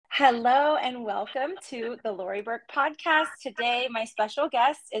Hello and welcome to the Lori Burke podcast. Today, my special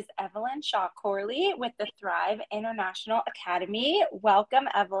guest is Evelyn Shaw Corley with the Thrive International Academy. Welcome,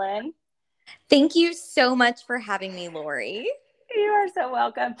 Evelyn. Thank you so much for having me, Lori. You are so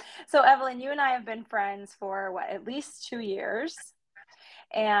welcome. So, Evelyn, you and I have been friends for at least 2 years.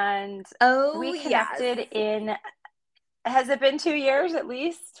 And we connected has it been 2 years at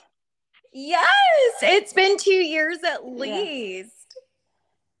least? Yes, it's been 2 years at least.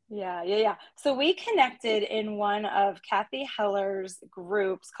 Yeah. So we connected in one of Kathy Heller's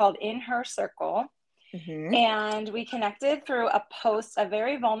groups called In Her Circle. Mm-hmm. And we connected through a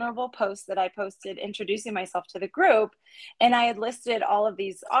very vulnerable post that I posted introducing myself to the group. And I had listed all of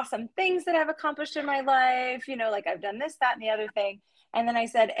these awesome things that I've accomplished in my life, like I've done this, that, and the other thing. And then I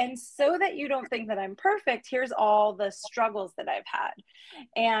said, and so that you don't think that I'm perfect, here's all the struggles that I've had.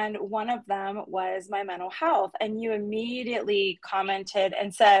 And one of them was my mental health. And you immediately commented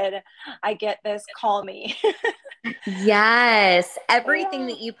and said, I get this, call me. Yes. Everything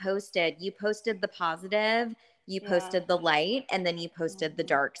that you posted the positive, you posted the light, and then you posted the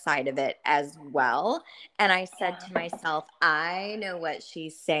dark side of it as well. And I said to myself, I know what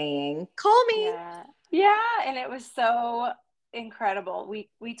she's saying. Call me. Yeah. And it was so incredible.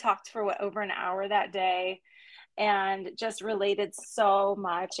 We talked for over an hour that day and just related so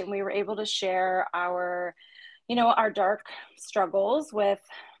much. And we were able to share our dark struggles with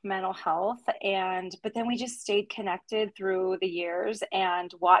mental health. But then we just stayed connected through the years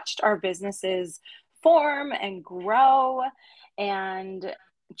and watched our businesses form and grow and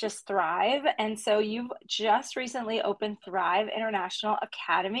just thrive. And so you've just recently opened Thrive International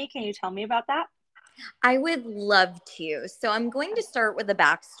Academy. Can you tell me about that? I would love to. So I'm going to start with a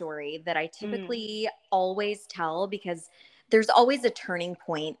backstory that I typically always tell because there's always a turning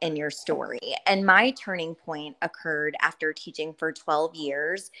point in your story. And my turning point occurred after teaching for 12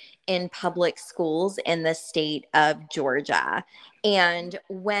 years in public schools in the state of Georgia. And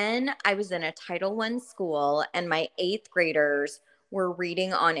when I was in a Title I school and my eighth graders were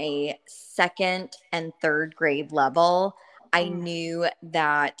reading on a second and third grade level, I knew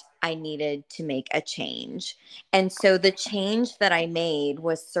that I needed to make a change. And so the change that I made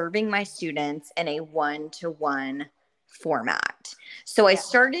was serving my students in a one-to-one format. So I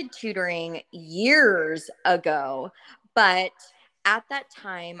started tutoring years ago, but at that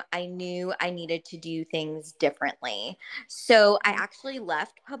time, I knew I needed to do things differently. So I actually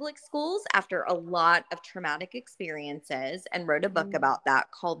left public schools after a lot of traumatic experiences and wrote a book about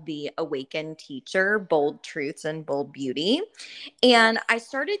that called The Awakened Teacher, Bold Truths and Bold Beauty. And I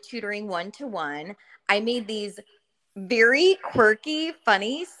started tutoring one-to-one. I made these very quirky,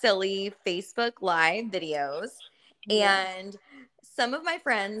 funny, silly Facebook Live videos. And some of my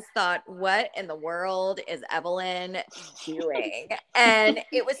friends thought, what in the world is Evelyn doing? And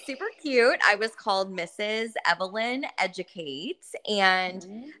it was super cute. I was called Mrs. Evelyn Educates.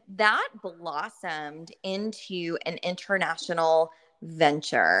 And that blossomed into an international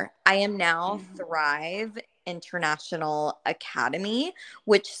venture. I am now Thrive International Academy,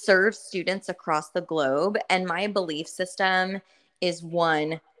 which serves students across the globe. And my belief system is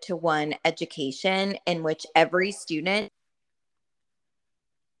one-to-one education in which every student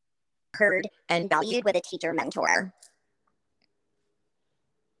heard and valued with a teacher mentor.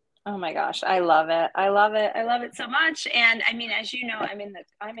 Oh my gosh, I love it. I love it so much. And I mean, as you know, I'm in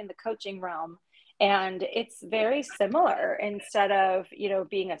the coaching realm, and it's very similar. Instead of,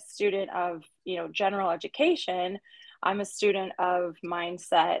 being a student of, general education, I'm a student of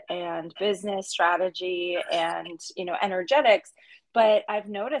mindset and business strategy and, energetics. But I've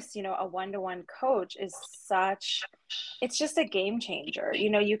noticed, a one-to-one coach is it's just a game changer.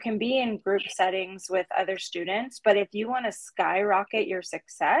 You can be in group settings with other students, but if you want to skyrocket your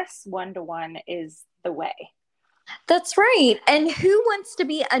success, one-to-one is the way. That's right. And who wants to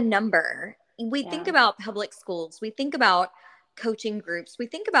be a number? We think about public schools, we think about coaching groups, we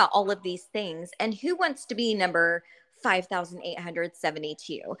think about all of these things. And who wants to be number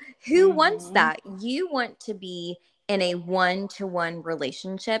 5,872? Who wants that? You want to be in a one-to-one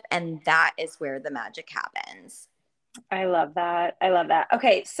relationship, and that is where the magic happens. I love that.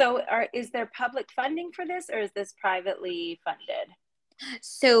 Okay, so is there public funding for this, or is this privately funded?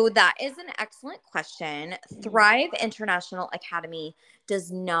 So that is an excellent question. Thrive International Academy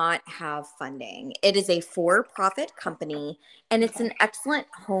does not have funding. It is a for-profit company, and it's an excellent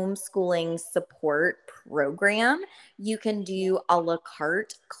homeschooling support program. You can do a la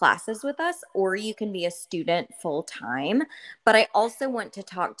carte classes with us, or you can be a student full-time. But I also want to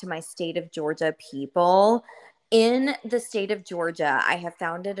talk to my state of Georgia people. In the state of Georgia, I have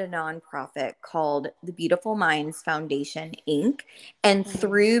founded a nonprofit called the Beautiful Minds Foundation, Inc. And Mm.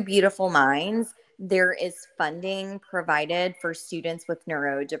 through Beautiful Minds, there is funding provided for students with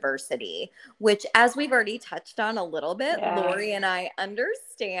neurodiversity, which, as we've already touched on a little bit, Yeah. Lori and I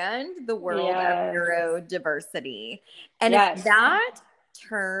understand the world of Yes. neurodiversity. And if Yes. that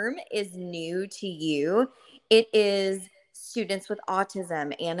term is new to you, it is students with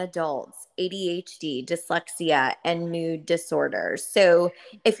autism and adults, ADHD, dyslexia, and mood disorders. So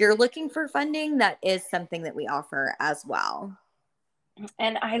if you're looking for funding, that is something that we offer as well.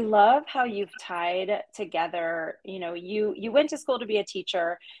 And I love how you've tied together, you went to school to be a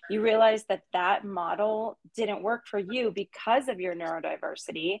teacher. You realized that that model didn't work for you because of your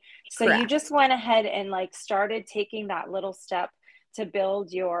neurodiversity. So you Correct. just went ahead and like started taking that little step to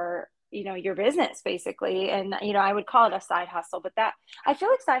build your business basically. And I would call it a side hustle, but that I feel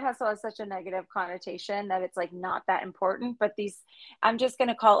like side hustle has such a negative connotation that it's like not that important, but these I'm just going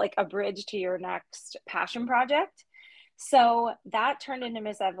to call it like a bridge to your next passion project. So that turned into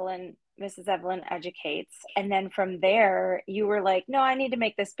Mrs. Evelyn Educates. And then from there, you were like, no, I need to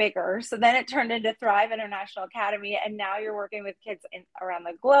make this bigger. So then it turned into Thrive International Academy. And now you're working with kids around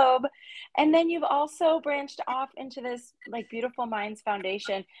the globe. And then you've also branched off into this like Beautiful Minds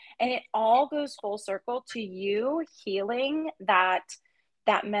Foundation. And it all goes full circle to you healing that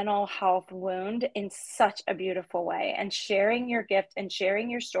mental health wound in such a beautiful way and sharing your gift and sharing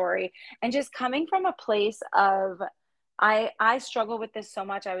your story and just coming from a place of I struggle with this so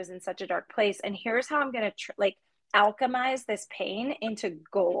much. I was in such a dark place, and here's how I'm gonna like alchemize this pain into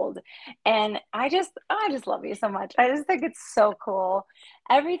gold. And I just love you so much. I just think it's so cool,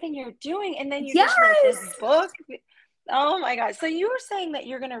 everything you're doing. And then you just wrote this Yes. book. Oh my God! So you were saying that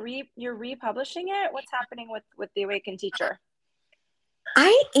you're republishing it. What's happening with the Awakened Teacher?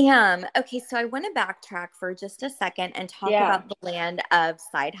 I am. Okay, so I want to backtrack for just a second and talk Yeah. about the land of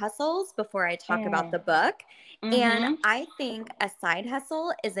side hustles before I talk about Mm. the book. And Mm-hmm. I think a side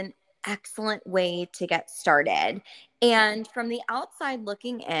hustle is an excellent way to get started. And from the outside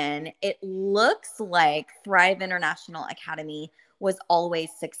looking in, it looks like Thrive International Academy was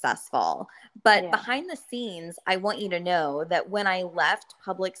always successful. But Yeah. behind the scenes, I want you to know that when I left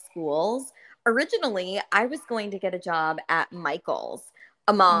public schools, originally I was going to get a job at Michael's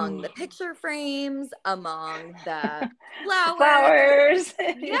among Mm. the picture frames, among the The flowers. flowers.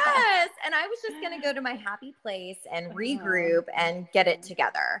 Yeah. Yes. And I was just going to go to my happy place and Oh. regroup and get it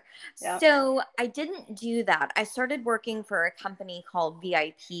together. Yeah. So I didn't do that. I started working for a company called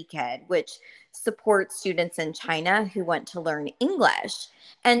VIP Kid, which supports students in China who want to learn English.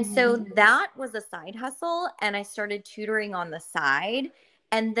 And so Mm. that was a side hustle. And I started tutoring on the side.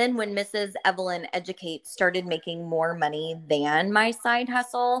 And then when Mrs. Evelyn Educate started making more money than my side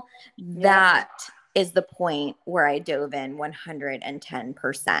hustle, Yep. that is the point where I dove in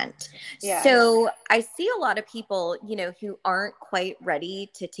 110%. Yes. So I see a lot of people, who aren't quite ready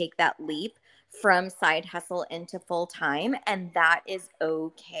to take that leap from side hustle into full time, and that is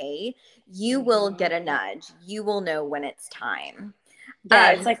okay. You will Hmm. get a nudge. You will know when it's time.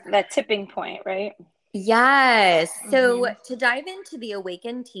 Yeah, it's Um, like that tipping point, right? Yes. So Hmm. to dive into the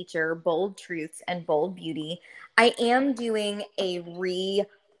Awakened Teacher, Bold Truths and Bold Beauty, I am doing a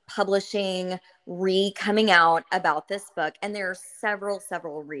republishing, coming out about this book. And there are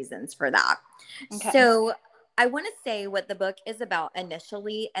several reasons for that. Okay. So I want to say what the book is about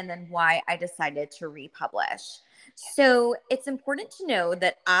initially and then why I decided to republish. So it's important to know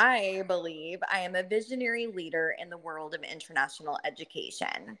that I believe I am a visionary leader in the world of international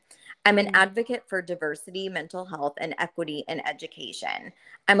education. I'm an Mm. advocate for diversity, mental health, and equity in education.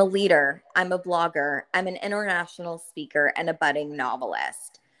 I'm a leader. I'm a blogger. I'm an international speaker and a budding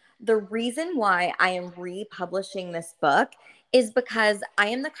novelist. The reason why I am republishing this book is because I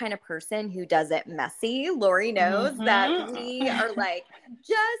am the kind of person who does it messy. Lori knows that we Hmm. are like,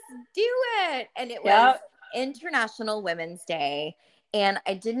 just do it. And it was Yep. International Women's Day. And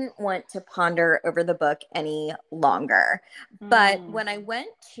I didn't want to ponder over the book any longer. But Mm. when I went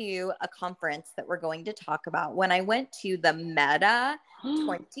to a conference that we're going to talk about, when I went to the Meta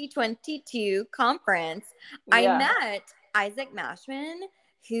 2022 conference, I Yeah. met Isaac Mashman,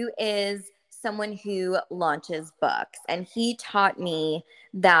 who is someone who launches books. And he taught me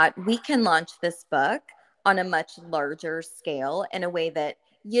that we can launch this book on a much larger scale in a way that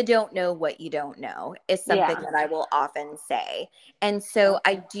you don't know what you don't know, is something Yeah. that I will often say. And so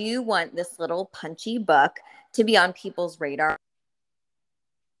I Okay. do want this little punchy book to be on people's radar.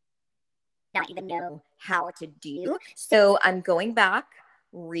 Not even know how to do. So I'm going back,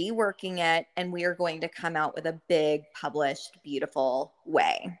 reworking it, and we are going to come out with a big, published, beautiful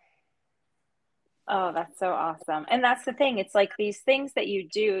way. Oh, that's so awesome. And that's the thing. It's like these things that you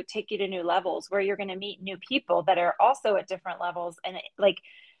do take you to new levels where you're going to meet new people that are also at different levels and like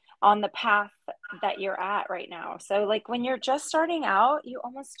on the path that you're at right now. So like when you're just starting out, you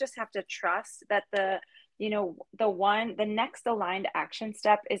almost just have to trust that the next aligned action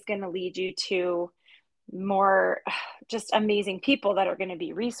step is going to lead you to more just amazing people that are going to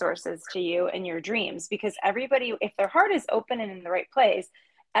be resources to you and your dreams, because everybody, if their heart is open and in the right place,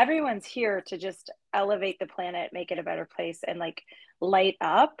 everyone's here to just elevate the planet, make it a better place, and like light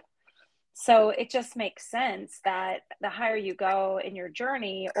up. So it just makes sense that the higher you go in your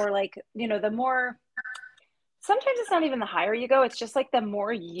journey, or like, the more, sometimes it's not even the higher you go, it's just like the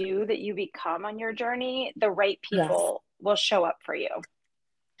more you that you become on your journey, the right Yes. people will show up for you.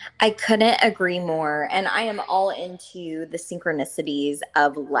 I couldn't agree more. And I am all into the synchronicities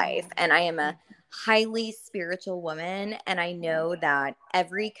of life. And I am a highly spiritual woman. And I know that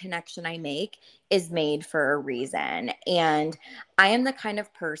every connection I make is made for a reason. And I am the kind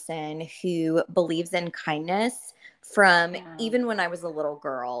of person who believes in kindness from Yeah. even when I was a little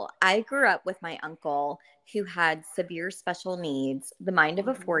girl. I grew up with my uncle who had severe special needs, the mind of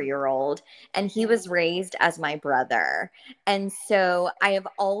a Mhm. 4-year-old, and he Yeah. was raised as my brother. And so I have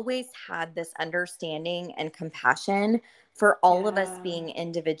always had this understanding and compassion for all of us Yeah. being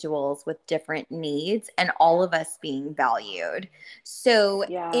individuals with different needs and all of us being valued. So,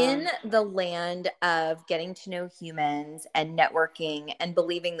 Yeah. in the land of getting to know humans and networking and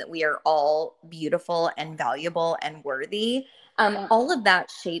believing that we are all beautiful and valuable and worthy, Yeah. all of that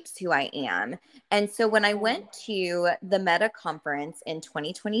shapes who I am. And so when I Yeah. went to the Meta conference in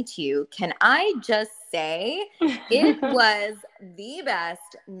 2022, can I just say it was the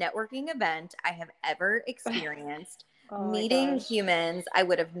best networking event I have ever experienced, Oh my meeting gosh. humans I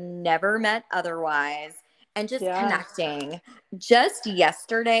would have never met otherwise, and just Yeah. connecting. Just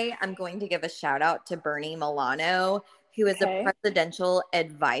yesterday, I'm going to give a shout out to Bernie Milano, who is a Okay. presidential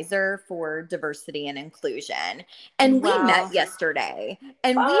advisor for diversity and inclusion. And we met Wow. yesterday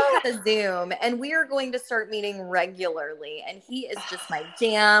and we Ah, had a Zoom and we are going to start meeting regularly. And he is just my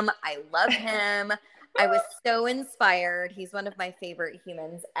jam. I love him. I was so inspired. He's one of my favorite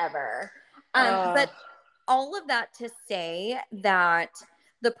humans ever. oh, But all of that to say that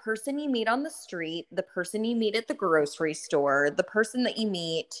the person you meet on the street, the person you meet at the grocery store, the person that you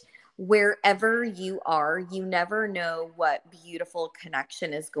meet wherever you are, you never know what beautiful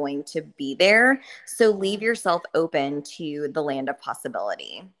connection is going to be there. So leave yeah. yourself open to the land of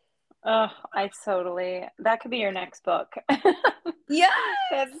possibility. Oh, that could be your next book. Yeah.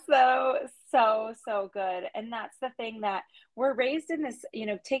 That's so, so, so good. And that's the thing that we're raised in this,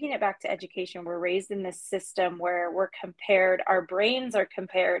 taking it back to education, we're raised in this system where we're compared, our brains are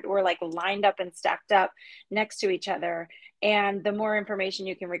compared, we're like lined up and stacked up next to each other. And the more information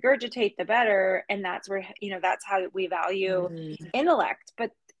you can regurgitate, the better. And that's where, that's how we value Mm. intellect.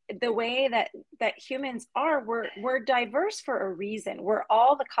 But the way that humans are, we're diverse for a reason. We're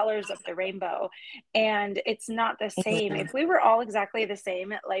all the colors of the rainbow, and it's not the same. Amen. If we were all exactly the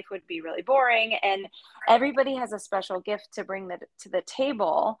same, life would be really boring, and everybody has a special gift to bring to the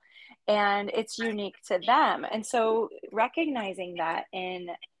table, and it's unique to them. And so recognizing that in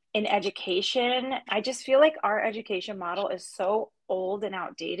education, I just feel like our education model is so old and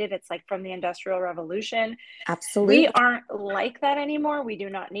outdated. It's like from the Industrial Revolution. We Absolutely. aren't like that anymore. We do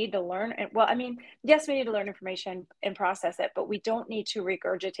not need to learn. Well, I mean, yes, we need to learn information and process it, but we don't need to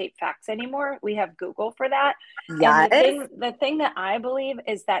regurgitate facts anymore. We have Google for that. And Yes. the thing that I believe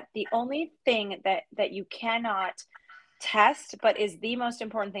is that the only thing that you cannot test, but is the most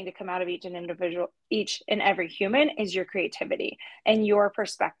important thing to come out of each and every human, is your creativity and your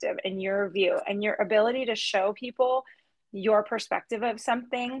perspective and your view and your ability to show people your perspective of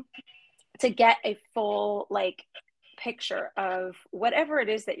something, to get a full like picture of whatever it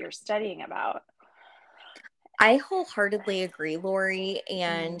is that you're studying about. I wholeheartedly agree, Lori, Mm,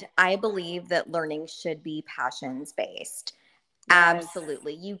 and I believe that learning should be passions based. yes.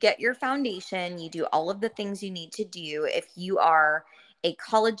 Absolutely. You get your foundation, you do all of the things you need to do. If you are a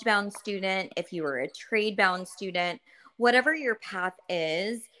college bound student, if you are a trade bound student, whatever your path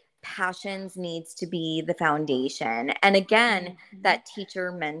is, passions needs to be the foundation. And again, Mm-hmm. that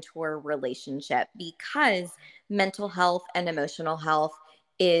teacher mentor relationship, because mental health and emotional health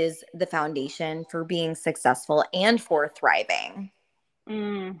is the foundation for being successful and for thriving.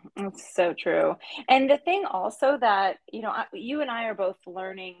 It's so true. And the thing also that, you and I are both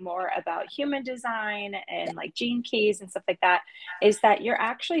learning more about human design and like gene keys and stuff like that, is that you're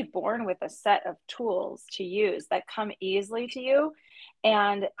actually born with a set of tools to use that come easily to you.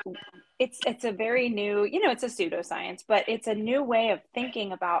 And it's a very new, it's a pseudoscience, but it's a new way of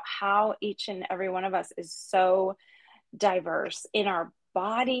thinking about how each and every one of us is so diverse in our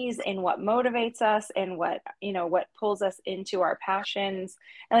bodies, in what motivates us, and what pulls us into our passions.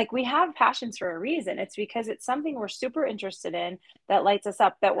 And like, we have passions for a reason. It's because it's something we're super interested in, that lights us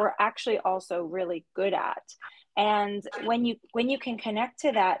up, that we're actually also really good at. And when you can connect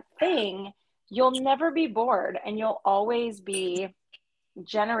to that thing, you'll never be bored, and you'll always be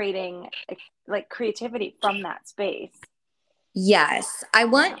generating like creativity from that space. Yes. I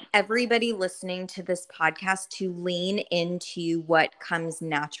want everybody listening to this podcast to lean into what comes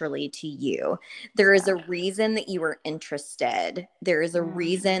naturally to you. There is a reason that you are interested. There is a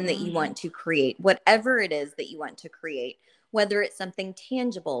reason that you want to create whatever it is that you want to create, whether it's something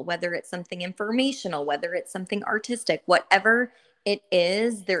tangible, whether it's something informational, whether it's something artistic, whatever it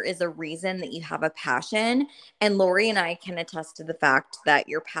is, there is a reason that you have a passion. And Lori and I can attest to the fact that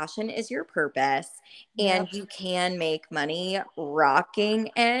your passion is your purpose, and you can make money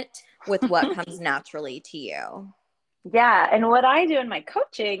rocking it with what comes naturally to you. Yeah. And what I do in my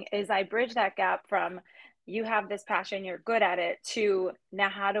coaching is I bridge that gap from, you have this passion, you're good at it, to now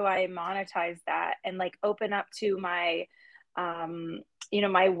how do I monetize that and like open up to my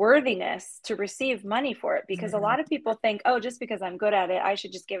my worthiness to receive money for it. Because a lot of people think, oh, just because I'm good at it, I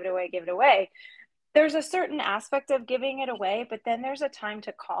should just give it away. There's a certain aspect of giving it away, but then there's a time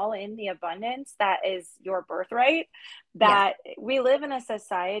to call in the abundance that is your birthright. That we live in a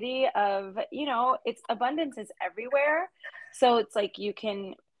society of, it's abundance is everywhere. So it's like, you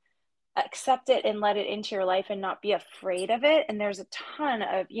can accept it and let it into your life and not be afraid of it. And there's a ton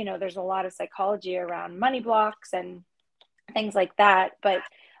of, there's a lot of psychology around money blocks and things like that. But,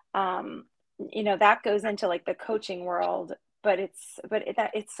 that goes into like the coaching world, but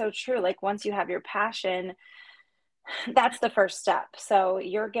it's so true. Like, once you have your passion, that's the first step. So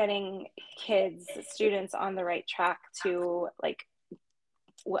you're getting students on the right track to like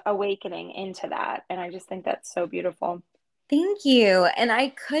awakening into that. And I just think that's so beautiful. Thank you. And I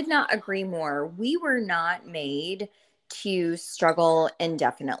could not agree more. We were not made to struggle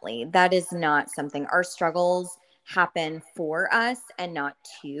indefinitely. That is not something. Our struggles happen for us and not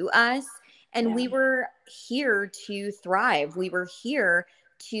to us. And we were here to thrive. We were here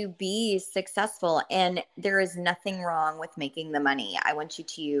to be successful. And there is nothing wrong with making the money. I want you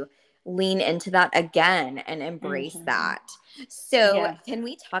to lean into that again and embrace that. So can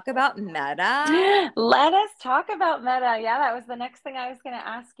we talk about Meta? Let us talk about Meta. Yeah, that was the next thing I was going to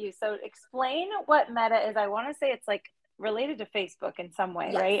ask you. So explain what Meta is. I want to say it's like related to Facebook in some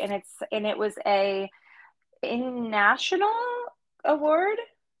way, right? And it was a national award?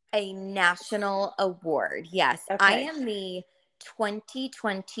 A national award. Yes. Okay. I am the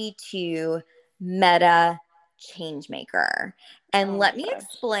 2022 Meta Changemaker. And let me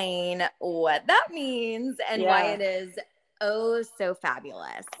explain what that means and why it is so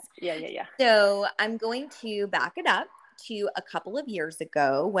fabulous. Yeah. So I'm going to back it up to a couple of years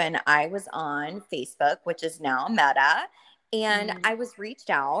ago when I was on Facebook, which is now Meta. And I was reached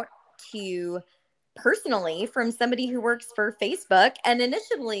out to personally from somebody who works for Facebook. And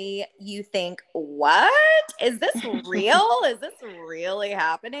initially you think, what? Is this real? Is this really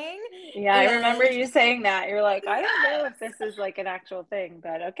happening? Yeah, I remember you saying that. You're like, I don't know if this is like an actual thing,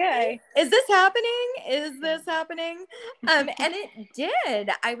 but okay. Is this happening? Is this happening? And it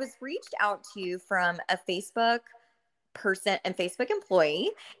did. I was reached out to from a Facebook person and Facebook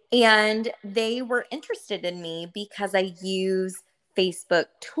employee, and they were interested in me because I use Facebook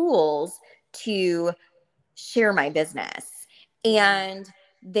tools to share my business, and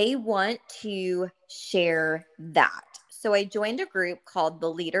they want to share that. So I joined a group called the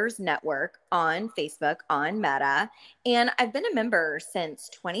Leaders Network on Facebook on Meta, and I've been a member since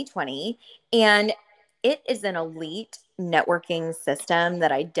 2020, and it is an elite networking system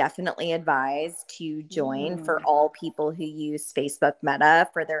that I definitely advise to join for all people who use Facebook Meta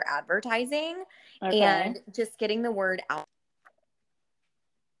for their advertising and just getting the word out.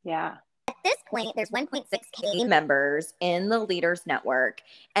 Yeah. At this point, there's 1.6K members in the Leaders Network,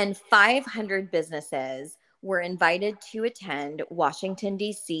 and 500 businesses were invited to attend Washington,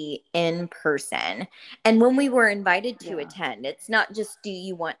 D.C. in person. And when we were invited to attend, it's not just, do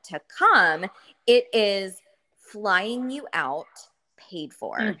you want to come? It is flying you out, paid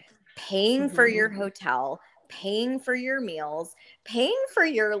for, paying for your hotel, paying for your meals, paying for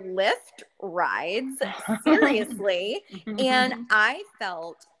your Lyft rides, seriously. And I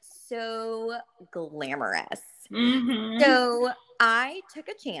felt so glamorous. So I took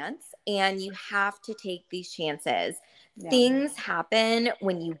a chance, and you have to take these chances. Things happen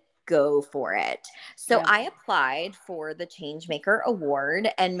when you go for it. So Yeah. I applied for the Changemaker Award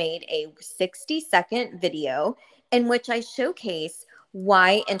and made a 60-second video in which I showcase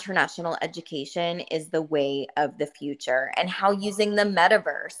why international education is the way of the future and how using the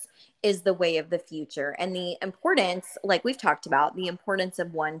metaverse is the way of the future, and the importance, like we've talked about, the importance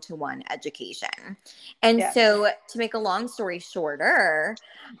of one-to-one education. And Yes. so to make a long story shorter,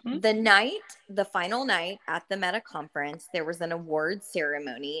 Mhm. the final night at the Meta conference, there was an award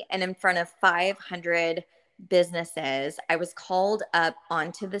ceremony, and in front of 500 businesses, I was called up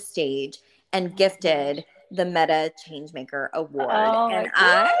onto the stage and gifted the Meta Changemaker Award. Oh And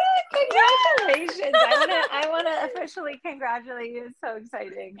my congratulations. I wanna officially congratulate you. It's so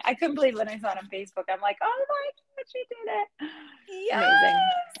exciting. I couldn't believe when I saw it on Facebook. I'm like, oh my God, she did it. yes, Amazing.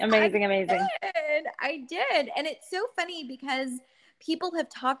 I Amazing, amazing. did. I did. And it's so funny because people have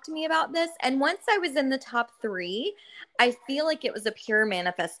talked to me about this. And once I was in the top 3, I feel like it was a pure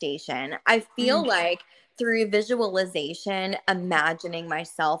manifestation. I feel like through visualization, imagining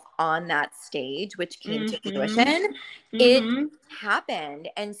myself on that stage, which came to fruition, it Mm-hmm. happened.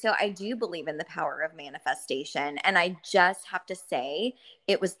 And so I do believe in the power of manifestation. And I just have to say,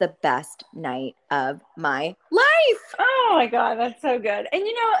 it was the best night of my life. Oh my God, that's so good. And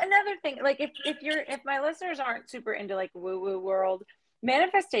another thing, like if my listeners aren't super into like woo-woo world,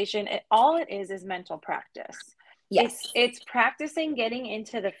 manifestation, all it is mental practice. Yes. It's practicing getting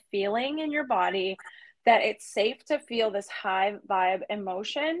into the feeling in your body that it's safe to feel this high vibe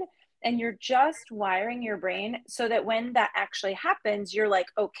emotion, and you're just wiring your brain so that when that actually happens, you're like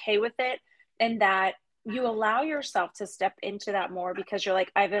okay with it, and that you allow yourself to step into that more because you're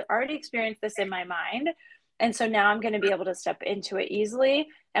like, I've already experienced this in my mind. And so now I'm going to be able to step into it easily.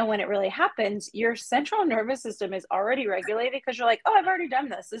 And when it really happens, your central nervous system is already regulated because you're like, oh, I've already done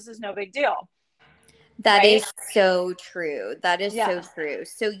this. This is no big deal. That Right? is so true. That is so Yeah. true.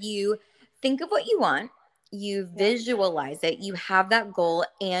 So you think of what you want, you Yeah. visualize it, you have that goal,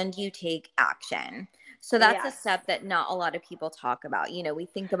 and you take action. So that's a Yes. step that not a lot of people talk about. We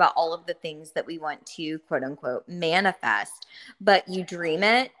think about all of the things that we want to quote unquote manifest, but you dream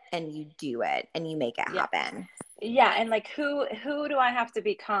it and you do it and you make it Yeah. happen. Yeah. And like, who do I have to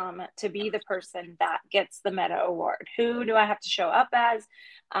become to be the person that gets the Meta Award? Who do I have to show up as?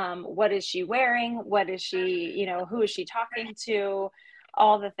 What is she wearing? What is she, who is she talking to?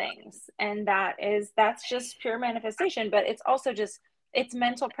 All the things. And that's just pure manifestation, but it's also just, it's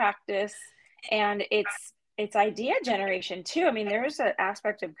mental practice, and it's idea generation too. I mean, there's an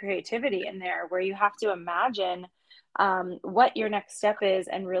aspect of creativity in there where you have to imagine what your next step is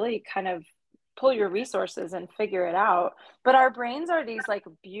and really kind of pull your resources and figure it out. But our brains are these like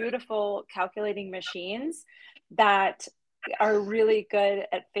beautiful calculating machines that are really good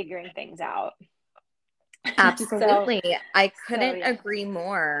at figuring things out. So, Absolutely. I so couldn't yeah. agree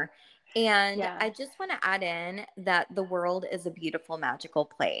more. And Yeah. I just want to add in that the world is a beautiful, magical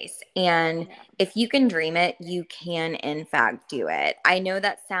place. And Yeah. if you can dream it, you can, in fact, do it. I know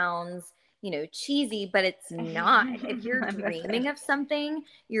that sounds, cheesy, but it's not. If you're I'm the same. dreaming of something,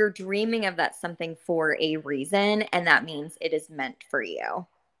 you're dreaming of that something for a reason. And that means it is meant for you.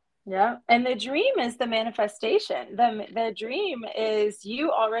 Yeah. And the dream is the manifestation. The dream is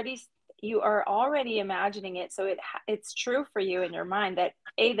you are already imagining it, so it's true for you in your mind that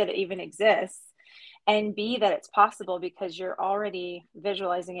A, that it even exists, and B, that it's possible because you're already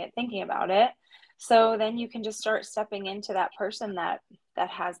visualizing it, thinking about it. So then you can just start stepping into that person that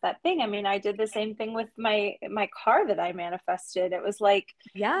has that thing. I mean, I did the same thing with my car that I manifested. It was like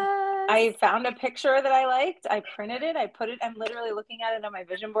Yes. I found a picture that I liked. I printed it. I put it. I'm literally looking at it on my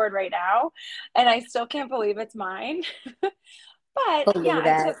vision board right now, and I still can't believe it's mine. But yeah, Believe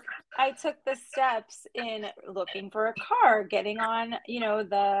it. I took the steps in looking for a car, getting on,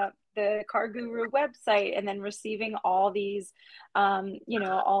 the Car Guru website, and then receiving all these,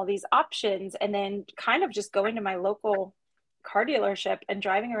 all these options, and then kind of just going to my local car dealership and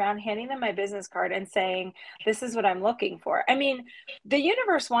driving around, handing them my business card and saying, this is what I'm looking for. I mean, the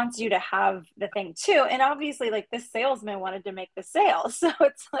universe wants you to have the thing too. And obviously, like, this salesman wanted to make the sale. So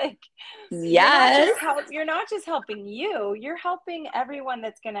it's like, Yes. you're not just helping you, you're helping everyone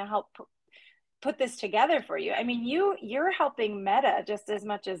that's going to help put this together for you. I mean, you're helping Meta just as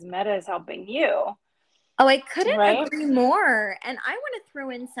much as Meta is helping you. Oh, I couldn't Right? agree more. And I want to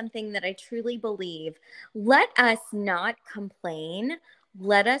throw in something that I truly believe. Let us not complain.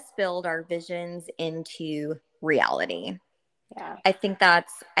 Let us build our visions into reality. Yeah. I think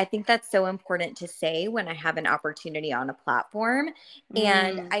that's so important to say when I have an opportunity on a platform.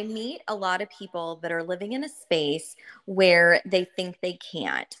 And Mm. I meet a lot of people that are living in a space where they think they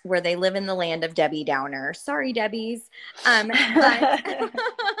can't, where they live in the land of Debbie Downer. Sorry, Debbie's. But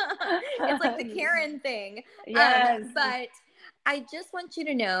it's like the Karen thing. Yes. But I just want you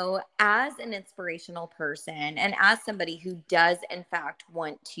to know, as an inspirational person and as somebody who does, in fact,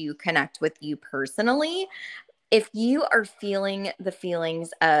 want to connect with you personally, if you are feeling the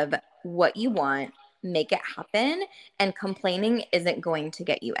feelings of what you want, make it happen. And complaining isn't going to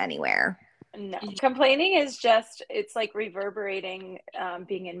get you anywhere. No, complaining is just, it's like reverberating,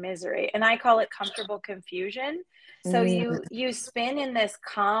 being in misery. And I call it comfortable confusion. So Mm, you spin in this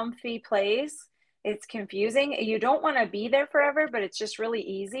comfy place. It's confusing. You don't want to be there forever, but it's just really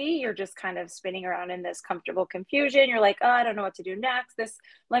easy. You're just kind of spinning around in this comfortable confusion. You're like, oh, I don't know what to do next.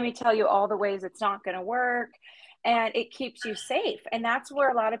 Let me tell you all the ways it's not going to work. And it keeps you safe. And that's where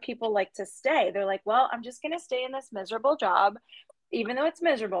a lot of people like to stay. They're like, well, I'm just going to stay in this miserable job even though it's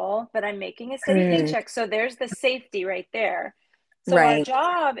miserable, but I'm making a steady mm, paycheck. So there's the safety right there. So our right.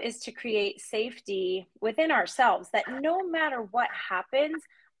 job is to create safety within ourselves that no matter what happens,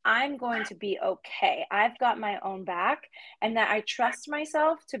 I'm going to be okay. I've got my own back, and that I trust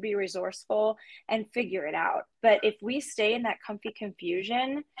myself to be resourceful and figure it out. But if we stay in that comfy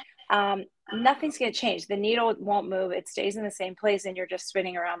confusion, nothing's going to change. The needle won't move. It stays in the same place, and you're just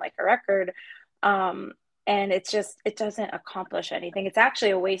spinning around like a record. And it doesn't accomplish anything. It's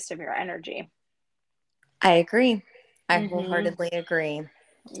actually a waste of your energy. I agree. I Mm-hmm. wholeheartedly agree.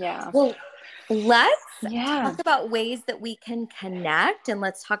 Yeah. Well, let's Yeah. talk about ways that we can connect, and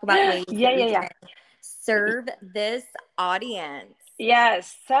let's talk about Yeah, ways that we yeah. can serve this audience.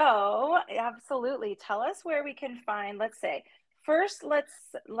 Yes. So absolutely. Tell us where we can find, let's say, first let's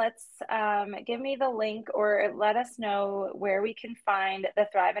give me the link or let us know where we can find the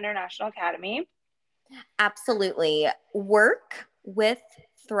Thrive International Academy. Absolutely.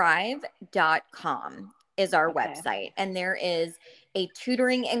 Workwiththrive.com is our Okay. website. And there is a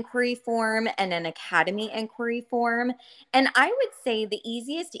tutoring inquiry form and an academy inquiry form. And I would say the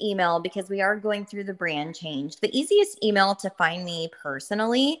easiest email, because we are going through the brand change, the easiest email to find me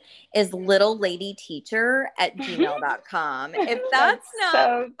personally is littleladyteacher@gmail.com. If That's that's not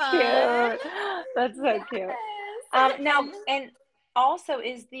so fun. cute. That's so cute. Yes. Now, and also,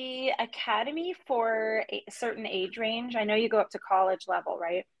 is the academy for a certain age range? I know you go up to college level,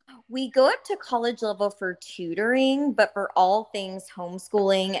 right? We go up to college level for tutoring, but for all things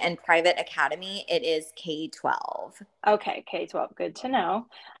homeschooling and private academy, it is K-12. Okay, K-12, good to know.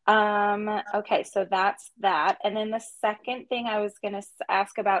 Okay, so that's that. And then the second thing I was going to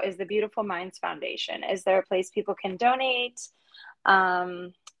ask about is the Beautiful Minds Foundation. Is there a place people can donate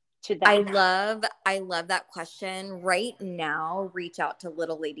um, to that? I love that question. Right now, reach out to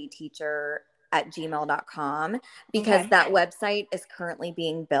littleladyteacher@gmail.com because Okay. that website is currently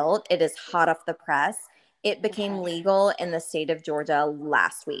being built. It is hot off the press. It became Okay. legal in the state of Georgia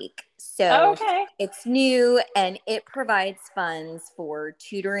last week. So Okay. it's new and it provides funds for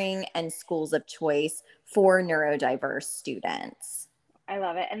tutoring and schools of choice for neurodiverse students. I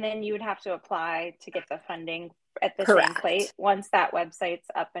love it. And then you would have to apply to get the funding at the same plate Correct. once that website's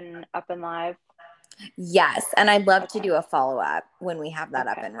up and live. Yes. And I'd love to Okay. do a follow up when we have that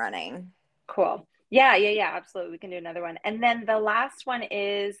up Okay. and running. Cool. Yeah. Absolutely. We can do another one. And then the last one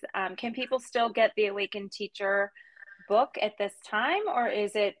is, can people still get the Awakened Teacher book at this time, or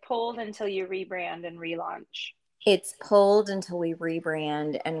is it pulled until you rebrand and relaunch? It's pulled until we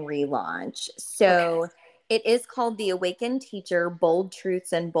rebrand and relaunch. Okay. So it is called The Awakened Teacher Bold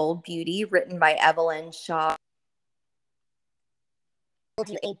Truths and Bold Beauty, written by Evelyn Shaw.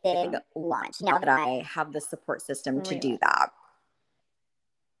 To a big launch now that I have the support system to do Relaunch. that.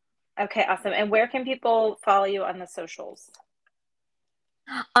 Okay, awesome. And where can people follow you on the socials?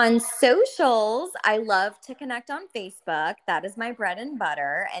 On socials, I love to connect on Facebook. That is my bread and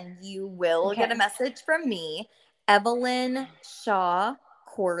butter. And you will get a Okay. message from me, Evelyn Shaw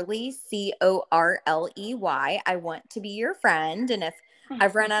Corley, Corley. I want to be your friend. And if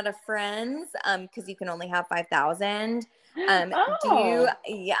I've run out of friends, because you can only have 5,000, Oh,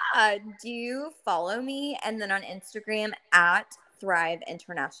 do follow me. And then on Instagram at Thrive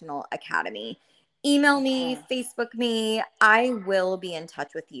International Academy. Email me, okay. Facebook me. I will be in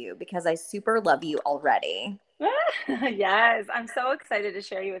touch with you because I super love you already. Yes, I'm so excited to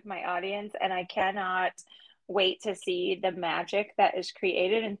share you with my audience, and I cannot wait to see the magic that is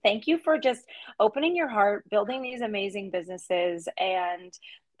created. And thank you for just opening your heart, building these amazing businesses, and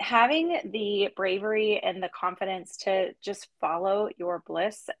having the bravery and the confidence to just follow your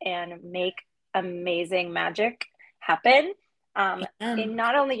bliss and make amazing magic happen. And in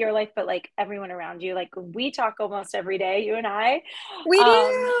not only your life, but like everyone around you. Like we talk almost every day, you and I. we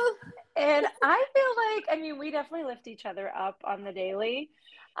Um, do. and I feel like, I mean, we definitely lift each other up on the daily.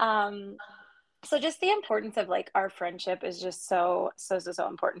 Um, so just the importance of like our friendship is just so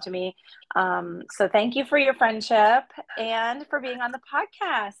important to me. So thank you for your friendship and for being on the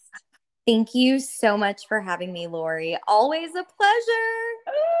podcast. Thank you so much for having me, Lori. Always a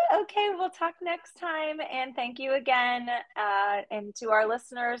pleasure. Okay, we'll talk next time. And thank you again. And to our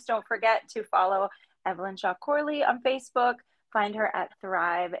listeners, don't forget to follow Evelyn Shaw Corley on Facebook. Find her at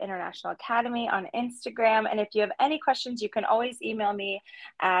Thrive International Academy on Instagram. And if you have any questions, you can always email me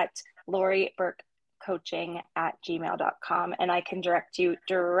at loriburkecoaching@gmail.com and I can direct you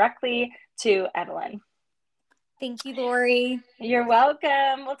directly to Evelyn. Thank you, Lori. You're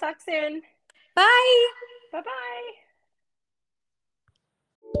welcome. We'll talk soon. Bye. Bye-bye.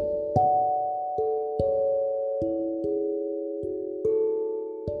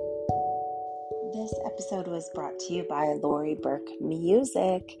 This episode was brought to you by Lori Burke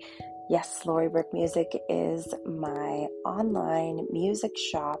Music. Yes, Lori Burke Music is my online music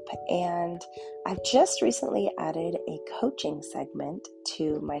shop, and I've just recently added a coaching segment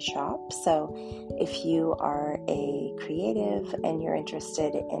to my shop. So if you are a creative and you're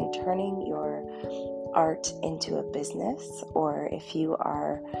interested in turning your art into a business, or if you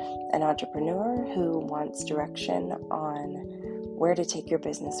are an entrepreneur who wants direction on where to take your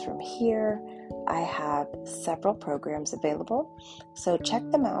business from here, I have several programs available. So check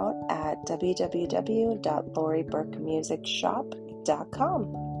them out at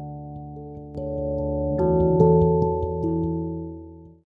www.loriburkemusicshop.com.